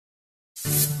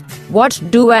What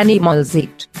do animals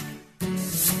eat?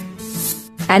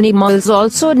 Animals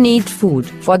also need food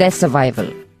for their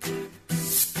survival.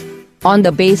 On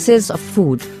the basis of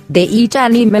food they eat,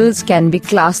 animals can be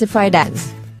classified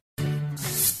as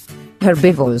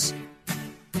herbivores,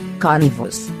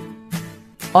 carnivores,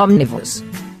 omnivores.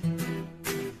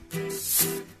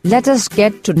 Let us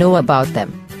get to know about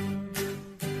them.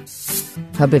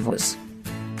 Herbivores.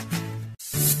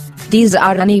 These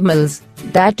are animals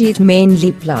that eat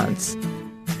mainly plants.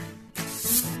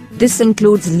 This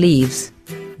includes leaves,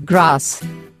 grass,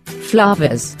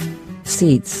 flowers,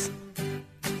 seeds,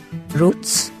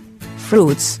 roots,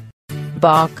 fruits,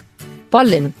 bark,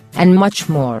 pollen, and much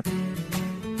more.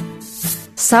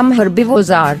 Some herbivores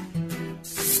are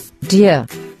deer,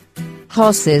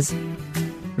 horses,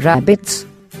 rabbits,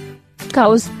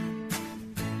 cows,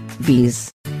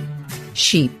 bees,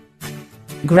 sheep,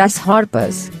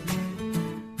 grasshoppers.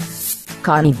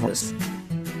 Carnivores.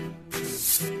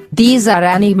 These are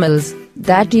animals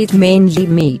that eat mainly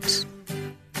meat.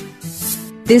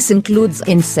 This includes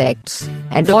insects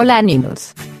and all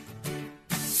animals.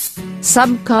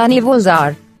 Some carnivores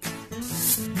are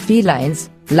felines,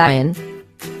 lion,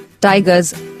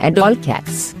 tigers, and all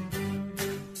cats.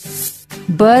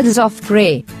 Birds of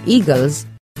prey, eagles,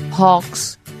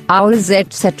 hawks, owls,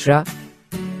 etc.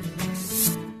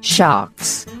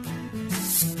 Sharks,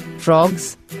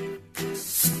 frogs,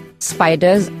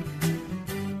 spiders.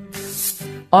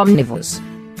 Omnivores.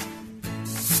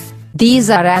 These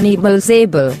are animals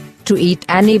able to eat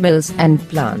animals and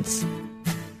plants.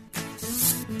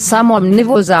 Some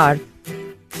omnivores are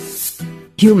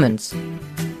humans,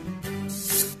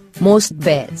 most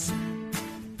bears,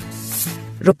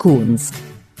 raccoons,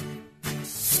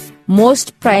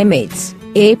 most primates,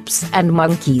 apes and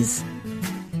monkeys,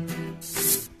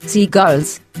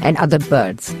 seagulls and other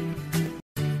birds.